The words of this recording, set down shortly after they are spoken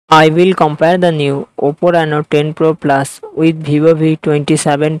I will compare the new Oppo Reno 10 Pro Plus with Vivo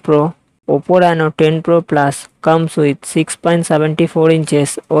V27 Pro. Oppo Reno 10 Pro Plus comes with 6.74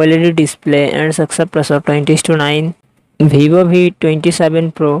 inches OLED display and success ratio 20:9. Vivo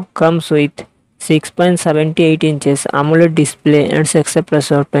V27 Pro comes with 6.78 inches AMOLED display and success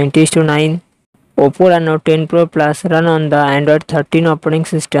ratio 20:9. Oppo Reno 10 Pro Plus run on the Android 13 operating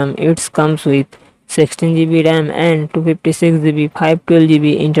system. It comes with 16GB RAM and 256GB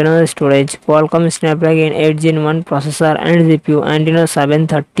 512GB internal storage, Qualcomm Snapdragon 8 Gen 1 processor and GPU Adreno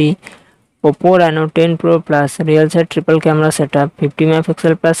 730. Oppo Reno 10 Pro Plus real set triple camera setup, 50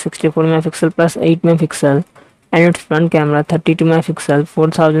 MP plus 64 MP plus 8 MP, and its front camera 32 MP,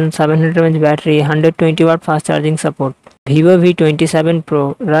 4700 mAh battery, 120W fast charging support. Vivo V27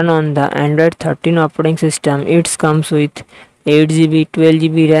 Pro run on the Android 13 operating system. It comes with 8GB,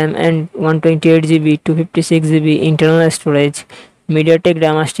 12GB RAM and 128GB, 256GB internal storage, MediaTek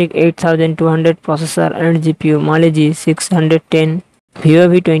Dimensity 8200 processor and GPU Mali G610. Vivo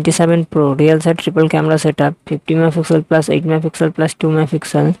V27 Pro real set triple camera setup, 50 MP plus 8 MP plus 2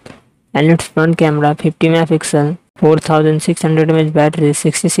 MP, and its front camera 50 MP, 4600 mAh battery,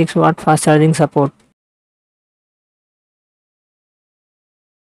 66W fast charging support.